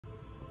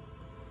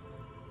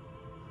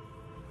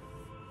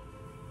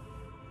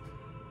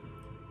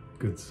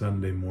Good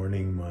Sunday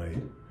morning,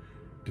 my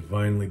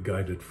divinely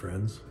guided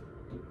friends.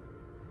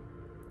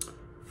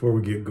 Before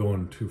we get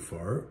going too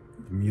far,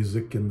 the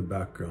music in the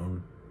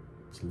background,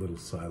 it's a little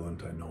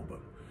silent, I know,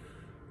 but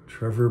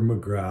Trevor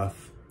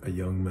McGrath, a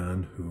young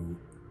man who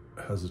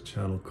has a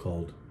channel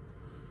called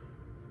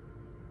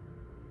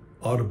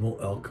Audible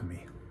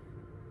Alchemy.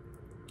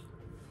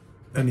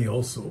 And he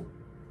also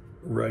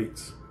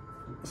writes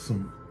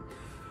some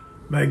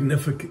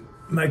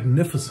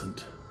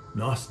magnificent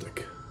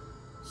Gnostic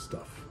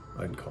stuff,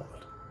 I'd call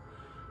it.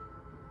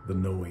 The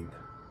knowing.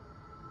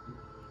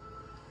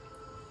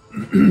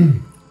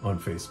 On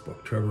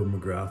Facebook, Trevor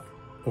McGrath,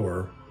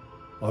 or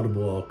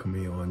Audible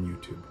Alchemy on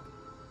YouTube.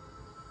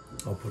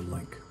 I'll put a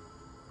link.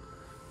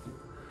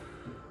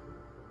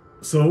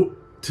 So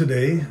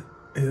today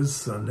is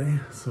Sunday,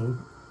 so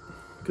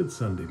good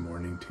Sunday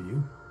morning to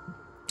you.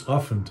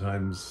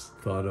 Oftentimes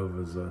thought of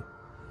as a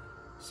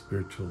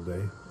spiritual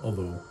day,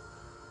 although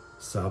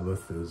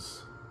Sabbath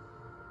is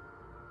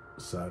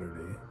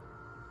Saturday.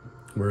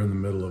 We're in the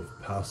middle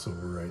of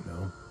Passover right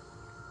now.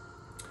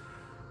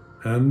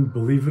 And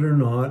believe it or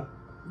not,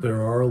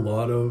 there are a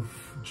lot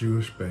of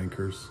Jewish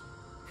bankers.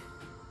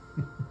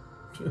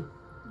 You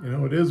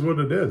know, it is what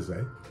it is,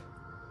 eh?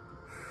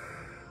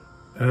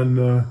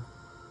 And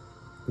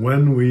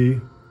when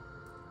we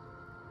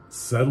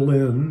settle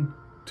in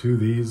to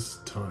these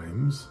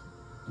times,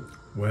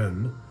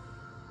 when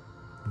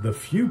the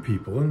few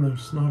people, and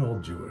there's not all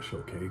Jewish,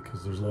 okay,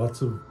 because there's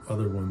lots of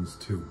other ones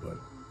too, but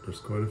there's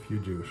quite a few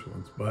Jewish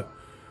ones, but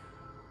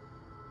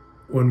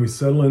when we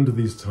settle into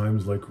these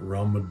times like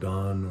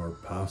Ramadan or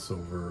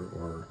Passover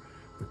or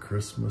the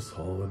Christmas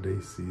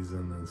holiday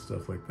season and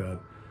stuff like that,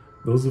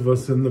 those of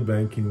us in the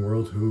banking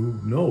world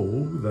who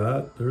know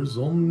that there's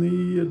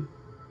only a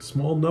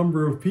small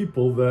number of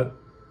people that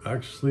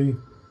actually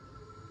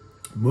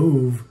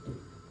move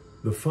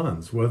the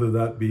funds, whether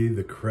that be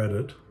the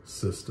credit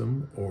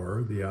system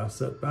or the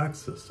asset-backed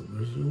system.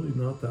 There's really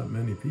not that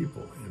many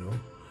people, you know.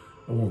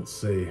 I won't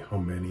say how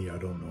many, I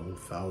don't know,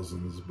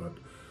 thousands, but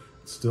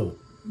it's still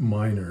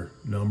minor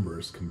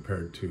numbers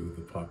compared to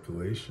the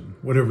population,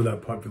 whatever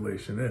that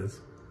population is.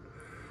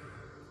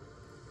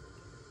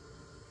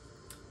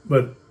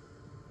 But,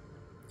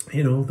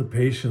 you know, the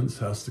patience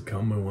has to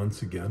come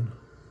once again,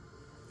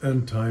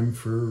 and time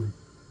for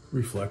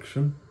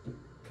reflection,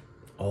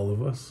 all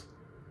of us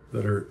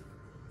that are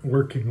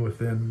working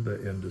within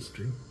the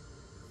industry.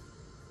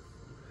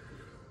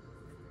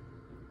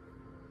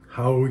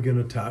 How are we going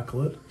to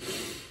tackle it?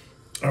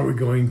 Are we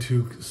going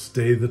to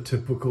stay the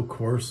typical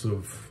course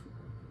of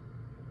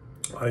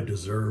I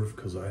deserve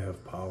because I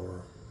have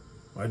power.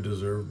 I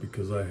deserve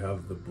because I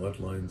have the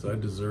bloodlines. I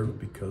deserve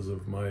because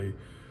of my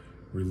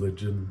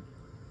religion.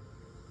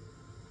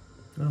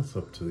 That's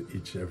up to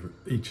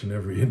each and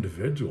every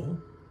individual,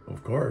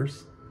 of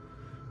course.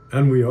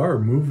 And we are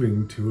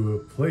moving to a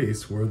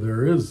place where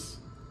there is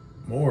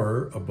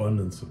more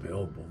abundance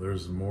available.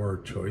 There's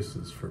more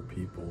choices for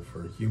people,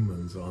 for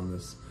humans on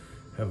this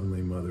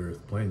heavenly Mother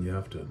Earth plane, you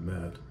have to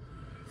admit.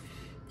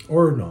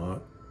 Or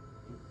not.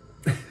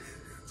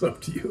 It's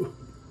up to you.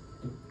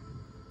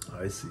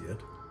 I see it.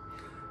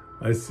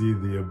 I see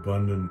the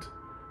abundant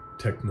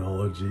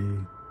technology,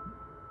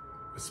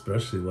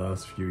 especially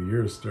last few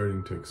years,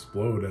 starting to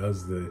explode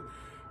as the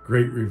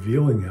great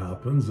revealing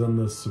happens and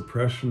the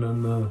suppression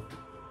and the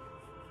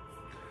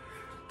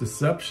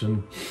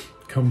deception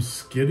comes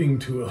skidding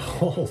to a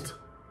halt.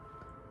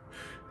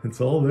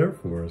 It's all there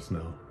for us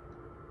now.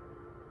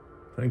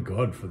 Thank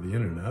God for the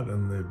internet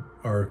and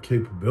our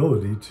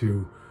capability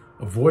to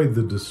avoid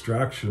the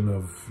distraction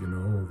of, you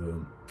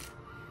know,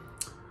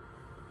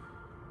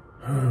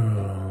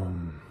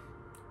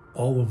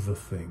 all of the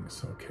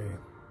things, okay?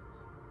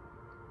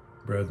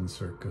 Bread and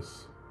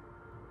circus,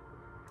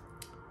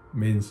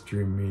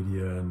 mainstream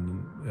media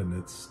and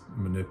its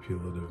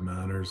manipulative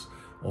manners,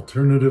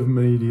 alternative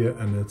media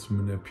and its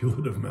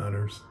manipulative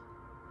manners.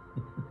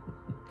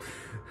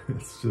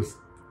 It's just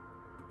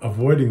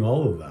avoiding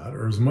all of that,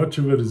 or as much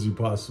of it as you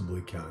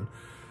possibly can,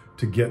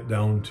 to get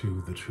down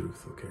to the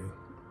truth, okay?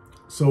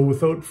 So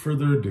without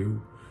further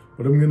ado,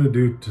 what I'm going to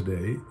do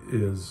today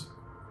is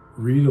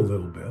read a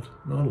little bit,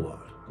 not a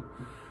lot,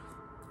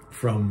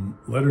 from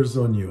Letters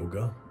on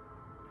Yoga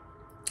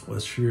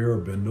with Sri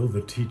Aurobindo,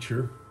 the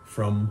teacher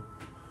from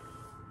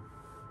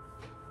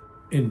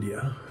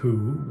India,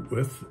 who,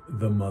 with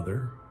the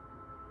mother,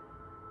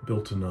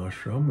 built an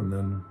ashram and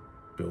then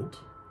built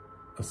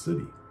a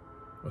city,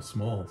 a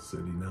small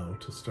city now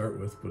to start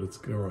with, but it's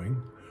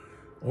growing,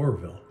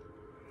 Orville.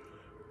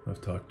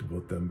 I've talked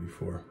about them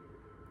before.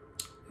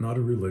 Not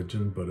a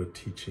religion, but a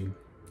teaching,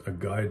 a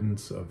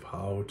guidance of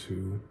how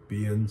to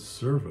be in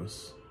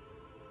service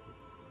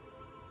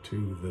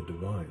to the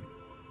divine.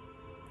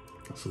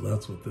 So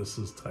that's what this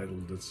is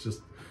titled. It's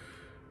just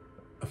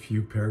a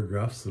few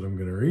paragraphs that I'm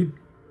going to read.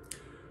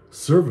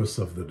 Service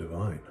of the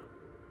Divine,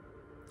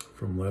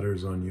 from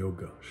Letters on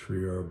Yoga,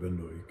 Sri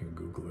Aurobindo. You can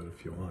Google it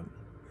if you want.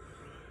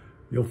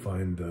 You'll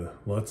find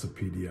lots of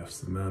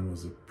PDFs. The man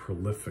was a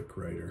prolific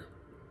writer.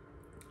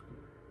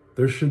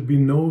 There should be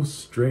no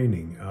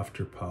straining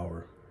after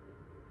power,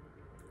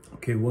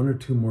 Okay, one or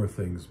two more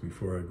things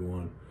before I go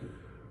on.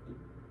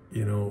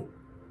 You know,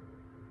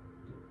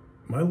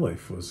 my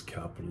life was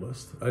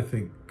capitalist. I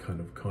think kind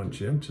of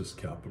conscientious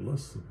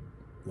capitalist.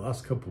 The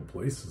last couple of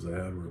places I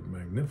had were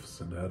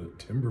magnificent. I had a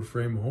timber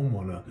frame home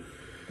on a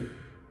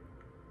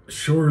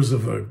shores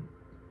of a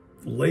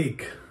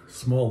lake,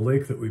 small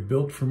lake that we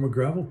built from a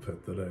gravel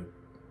pit that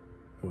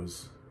I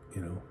was,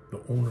 you know,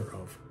 the owner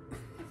of.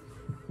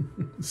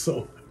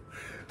 So,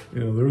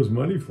 you know, there was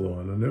money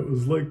flowing, and it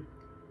was like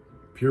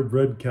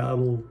purebred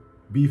cattle,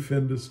 beef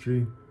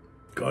industry,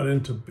 got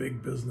into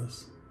big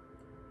business.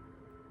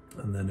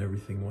 And then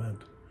everything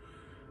went.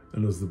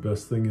 And it was the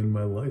best thing in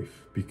my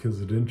life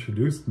because it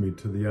introduced me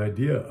to the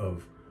idea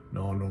of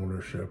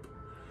non-ownership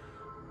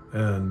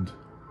and,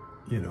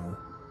 you know,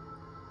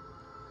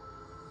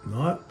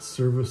 not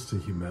service to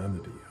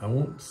humanity. I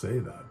won't say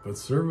that, but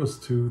service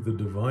to the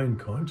divine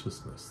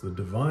consciousness, the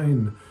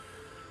divine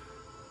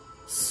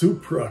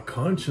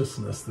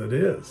supra-consciousness that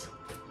is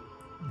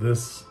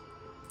this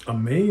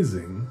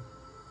amazing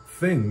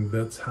thing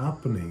that's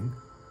happening,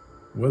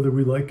 whether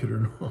we like it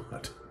or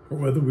not, or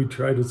whether we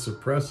try to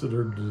suppress it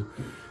or,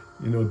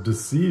 you know,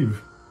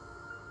 deceive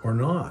or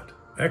not,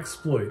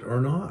 exploit or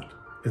not.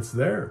 It's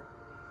there.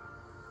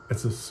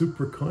 It's a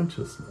super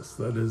consciousness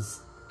that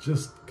is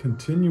just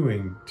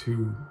continuing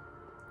to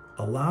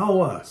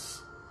allow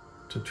us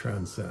to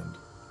transcend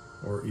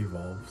or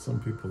evolve.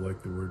 Some people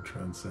like the word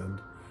transcend,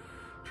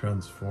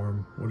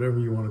 transform, whatever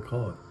you want to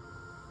call it.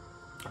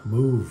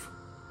 Move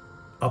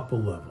up a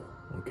level,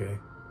 okay?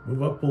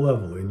 Move up a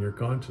level in your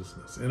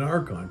consciousness, in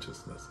our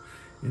consciousness,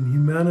 in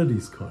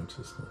humanity's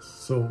consciousness.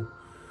 So,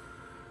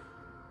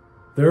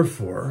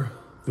 therefore,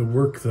 the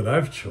work that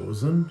I've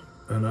chosen,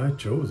 and I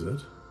chose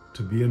it,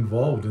 to be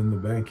involved in the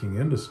banking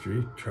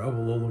industry,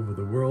 travel all over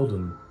the world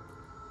and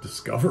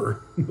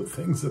discover the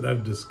things that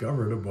I've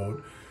discovered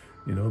about,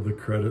 you know, the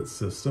credit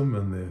system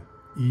and the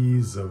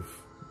ease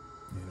of,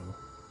 you know,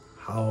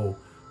 how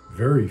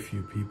very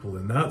few people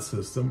in that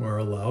system are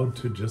allowed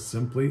to just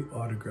simply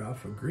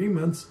autograph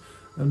agreements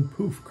and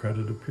poof,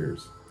 credit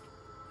appears.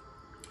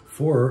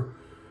 For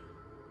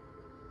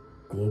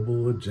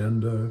global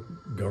agenda,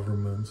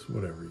 governments,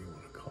 whatever you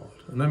want to call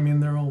it. And I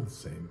mean, they're all the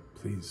same.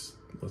 Please,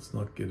 let's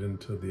not get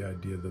into the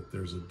idea that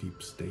there's a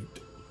deep state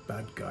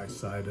bad guy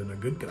side and a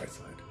good guy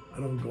side. I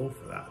don't go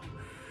for that.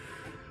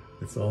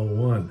 It's all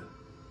one.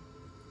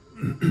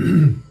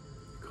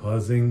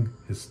 Causing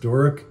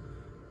historic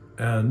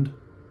and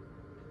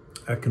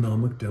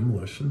economic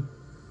demolition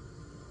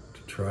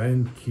to try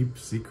and keep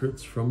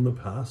secrets from the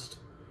past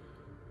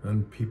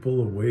and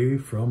people away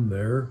from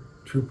their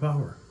true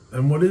power.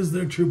 And what is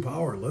their true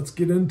power? Let's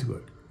get into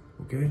it,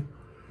 okay?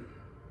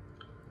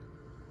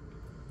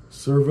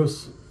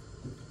 Service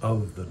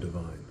of the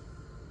divine.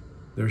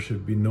 There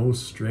should be no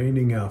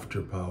straining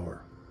after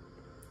power,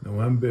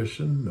 no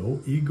ambition,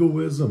 no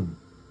egoism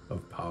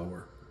of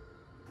power.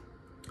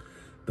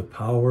 The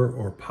power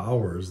or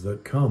powers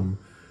that come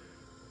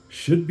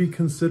should be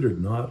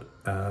considered not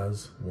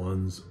as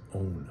one's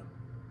own,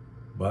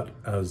 but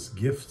as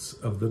gifts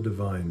of the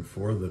divine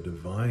for the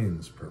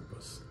divine's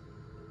purpose.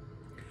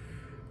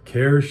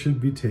 Care should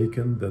be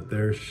taken that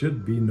there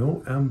should be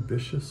no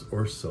ambitious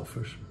or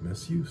selfish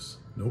misuse,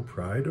 no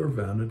pride or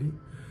vanity,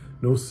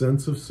 no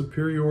sense of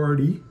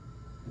superiority,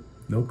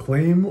 no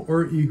claim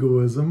or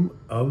egoism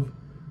of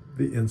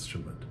the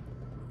instrument,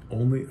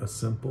 only a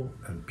simple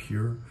and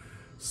pure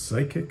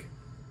psychic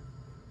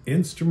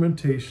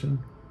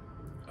instrumentation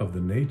of the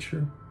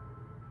nature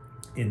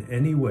in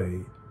any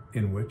way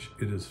in which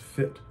it is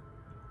fit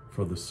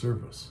for the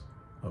service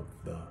of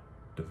the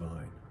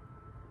divine.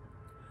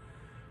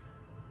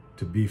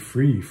 To be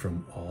free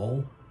from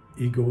all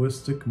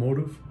egoistic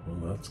motive,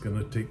 well, that's going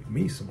to take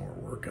me some more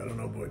work. I don't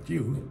know about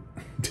you.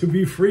 To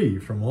be free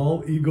from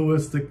all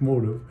egoistic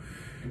motive,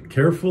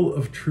 careful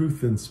of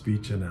truth in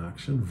speech and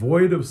action,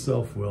 void of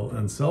self-will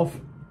and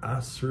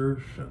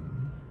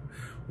self-assertion,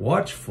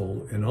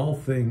 watchful in all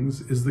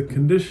things is the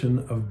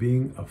condition of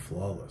being a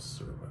flawless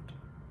servant.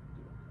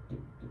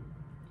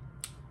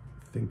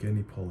 Think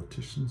any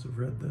politicians have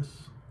read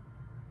this?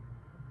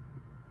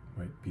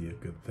 Might be a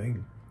good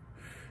thing.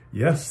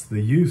 Yes,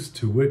 the use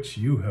to which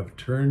you have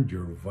turned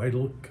your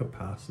vital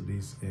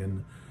capacities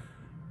in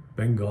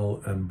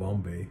Bengal and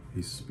Bombay,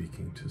 he's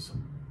speaking to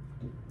some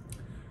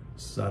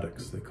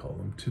sadhaks, they call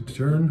them, to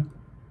turn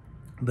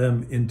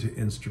them into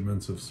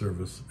instruments of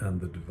service and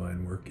the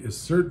divine work is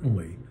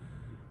certainly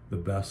the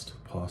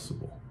best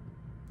possible.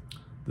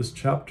 This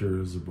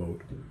chapter is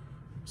about,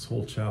 this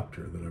whole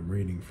chapter that I'm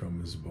reading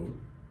from is about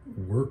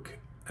work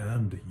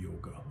and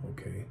yoga,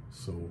 okay?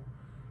 So,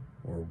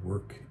 or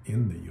work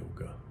in the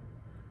yoga.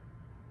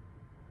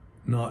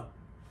 Not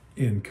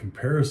in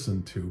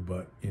comparison to,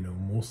 but, you know,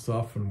 most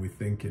often we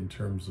think in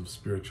terms of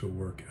spiritual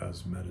work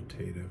as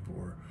meditative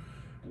or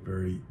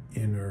very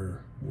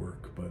inner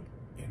work, but,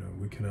 you know,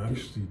 we can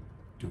actually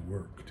do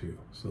work too.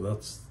 So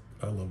that's,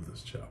 I love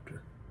this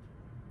chapter.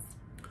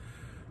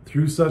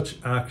 Through such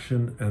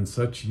action and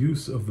such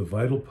use of the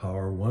vital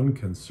power, one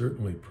can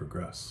certainly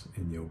progress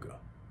in yoga.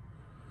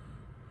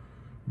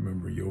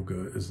 Remember,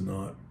 yoga is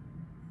not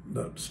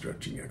that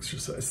stretching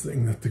exercise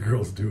thing that the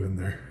girls do in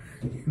their,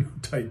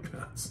 tight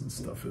pants and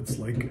stuff. It's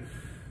like,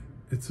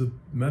 it's a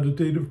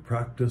meditative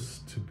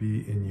practice to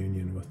be in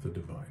union with the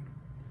divine.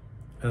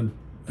 And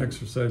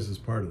exercise is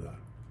part of that.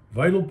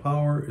 Vital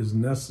power is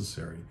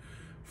necessary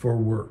for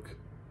work,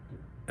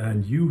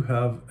 and you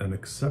have an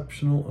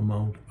exceptional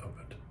amount of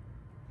it.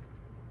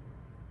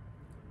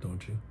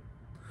 Don't you?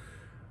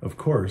 Of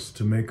course,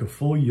 to make a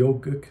full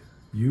yogic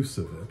use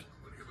of it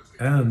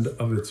and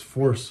of its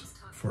force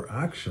for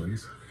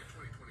actions.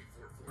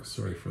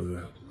 Sorry for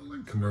the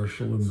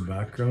commercial in the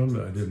background.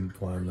 I didn't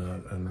plan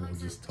that, and we'll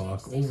just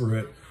talk over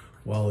it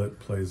while it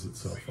plays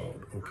itself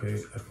out.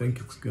 Okay, I think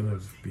it's gonna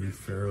be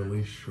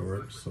fairly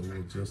short, so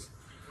we'll just...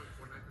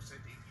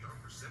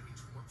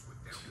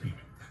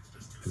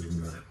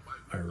 Isn't that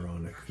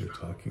ironic? They're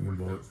talking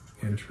about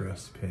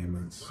interest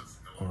payments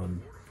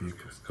on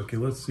vehicles. Okay,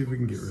 let's see if we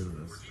can get rid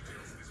of this.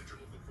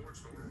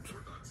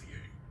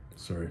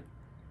 Sorry.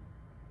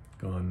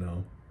 Gone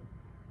now.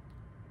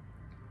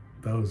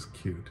 That was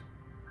cute.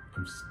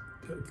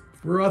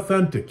 We're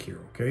authentic here,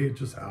 okay? It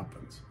just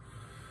happens.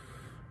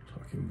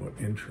 Talking about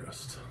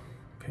interest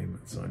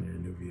payments on your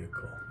new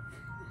vehicle.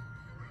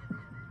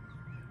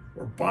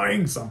 Or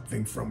buying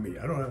something from me.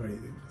 I don't have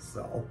anything to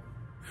sell.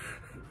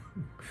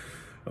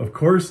 Of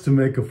course, to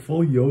make a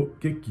full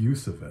yogic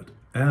use of it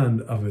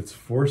and of its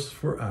force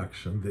for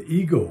action, the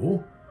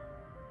ego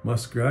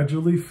must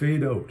gradually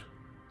fade out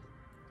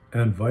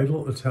and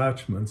vital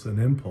attachments and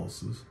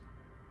impulses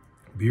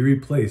be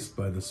replaced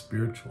by the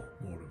spiritual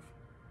motive.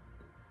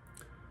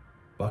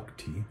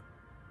 Bhakti,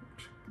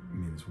 which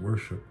means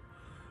worship,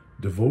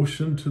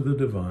 devotion to the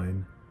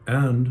divine,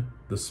 and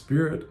the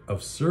spirit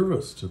of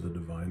service to the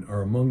divine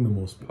are among the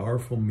most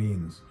powerful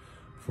means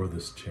for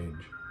this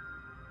change.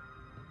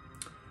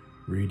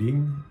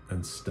 Reading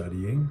and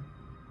studying,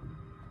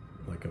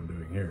 like I'm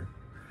doing here,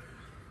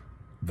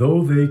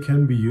 though they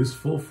can be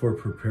useful for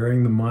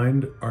preparing the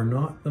mind, are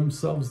not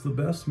themselves the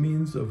best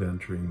means of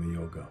entering the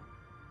yoga.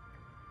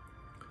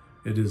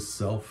 It is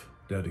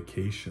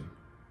self-dedication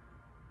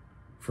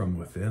from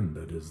within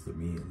that is the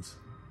means.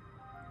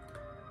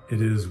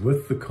 It is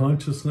with the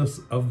consciousness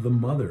of the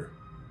mother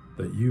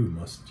that you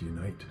must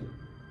unite.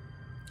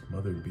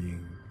 Mother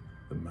being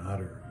the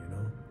matter,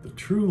 the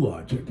true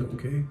logic,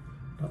 okay?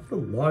 Not the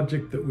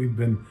logic that we've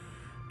been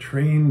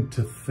trained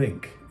to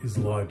think is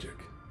logic,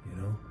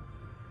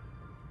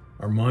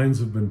 Our minds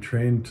have been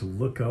trained to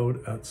look out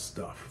at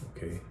stuff,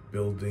 okay?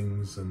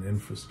 Buildings and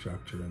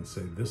infrastructure and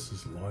say, this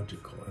is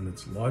logical. And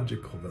it's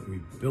logical that we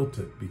built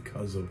it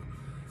because of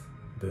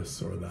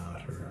this or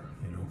that, or,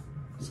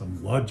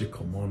 some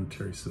logical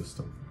monetary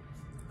system.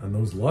 And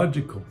those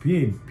logical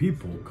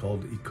people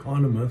called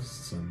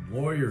economists and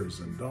lawyers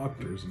and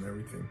doctors and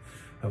everything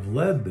have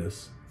led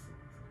this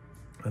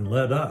and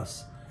led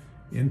us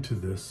into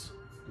this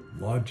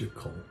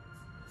logical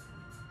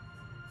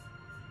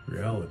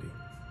reality.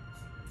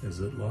 Is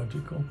it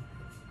logical?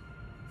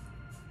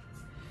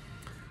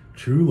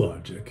 True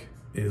logic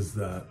is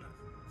that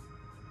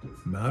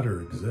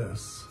matter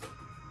exists.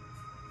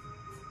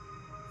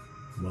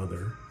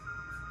 Mother,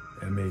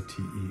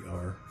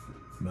 M-A-T-E-R,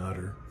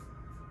 matter,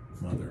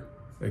 mother,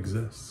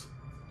 exists.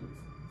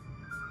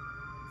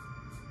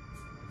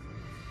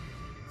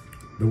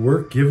 The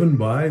work given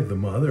by the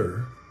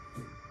mother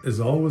is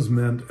always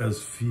meant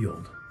as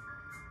field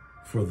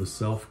for the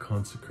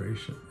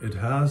self-consecration. It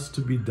has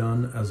to be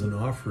done as an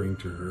offering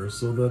to her,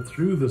 so that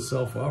through the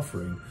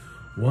self-offering,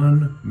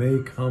 one may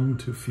come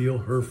to feel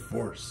her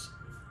force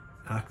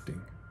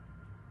acting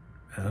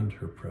and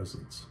her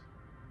presence.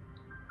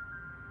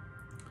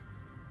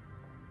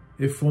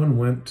 If one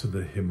went to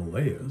the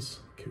Himalayas,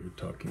 okay, we're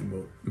talking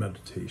about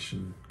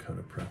meditation kind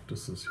of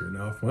practices here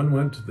now. If one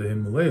went to the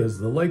Himalayas,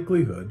 the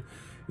likelihood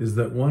is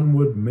that one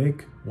would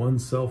make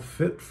oneself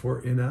fit for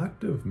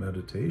inactive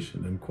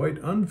meditation and quite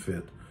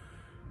unfit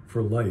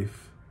for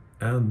life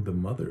and the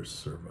mother's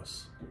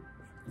service.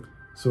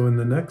 So in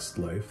the next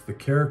life, the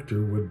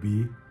character would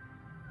be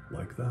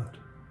like that.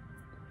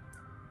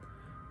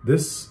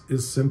 This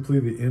is simply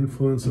the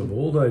influence of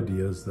old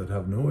ideas that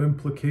have no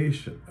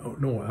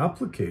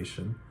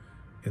application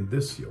in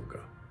this yoga.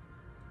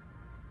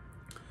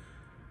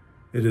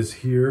 It is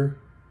here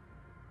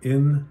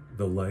in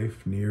the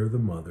life near the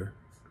mother,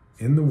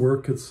 in the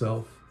work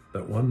itself,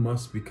 that one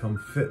must become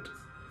fit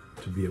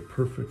to be a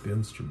perfect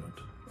instrument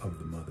of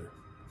the mother.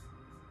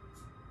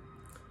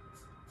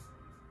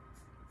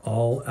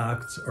 All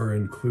acts are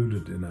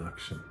included in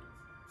action.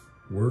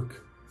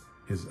 Work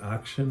is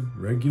action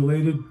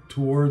regulated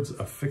towards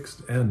a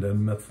fixed end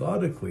and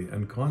methodically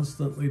and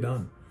constantly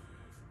done.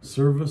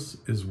 Service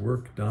is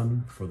work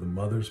done for the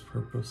mother's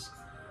purpose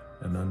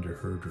and under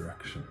her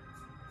direction.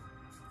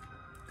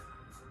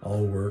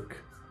 All work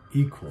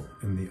equal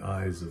in the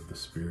eyes of the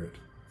Spirit.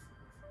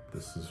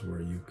 This is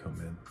where you come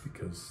in,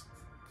 because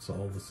it's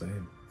all the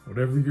same,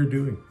 whatever you're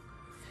doing.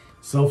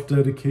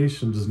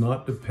 Self-dedication does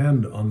not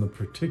depend on the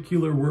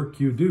particular work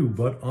you do,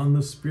 but on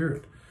the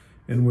spirit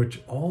in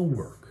which all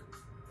work,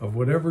 of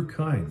whatever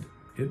kind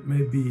it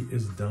may be,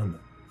 is done.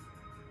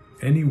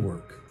 Any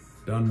work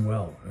done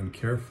well and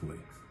carefully,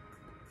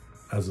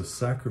 as a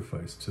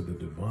sacrifice to the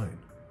divine,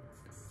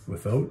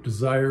 without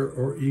desire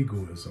or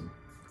egoism,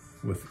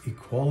 with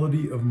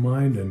equality of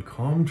mind and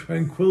calm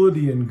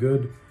tranquility in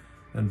good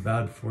and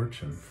bad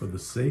fortune, for the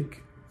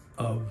sake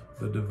of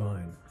the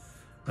divine,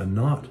 and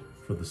not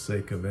for the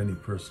sake of any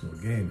personal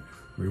gain,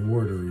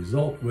 reward, or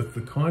result, with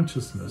the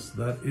consciousness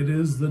that it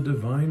is the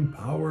divine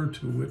power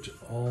to which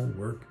all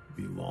work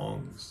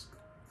belongs.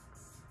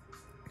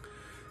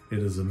 It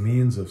is a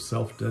means of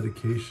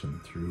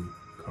self-dedication through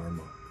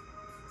karma.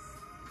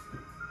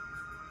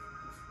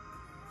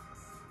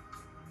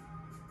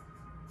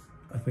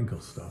 I think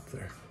I'll stop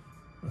there.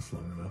 That's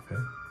long enough, eh?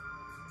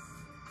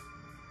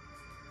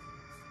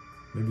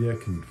 Maybe I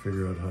can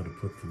figure out how to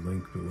put the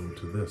link below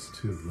to this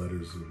too,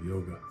 Letters of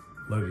Yoga,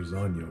 Letters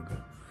on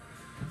Yoga.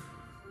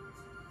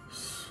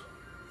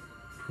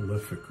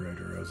 Prolific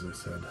writer, as I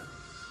said.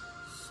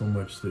 So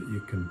much that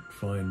you can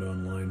find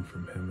online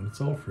from him, and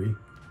it's all free.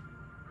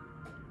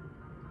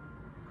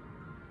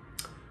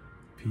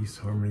 Peace,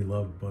 harmony,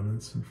 love,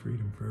 abundance, and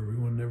freedom for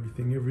everyone and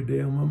everything every day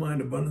on my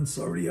mind. Abundance,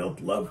 sovereignty,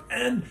 health, love,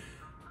 and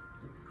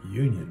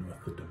union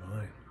with the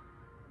divine.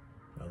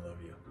 I love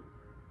you.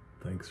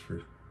 Thanks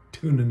for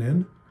tuning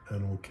in,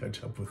 and we'll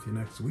catch up with you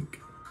next week.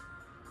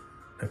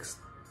 Next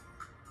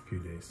few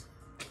days.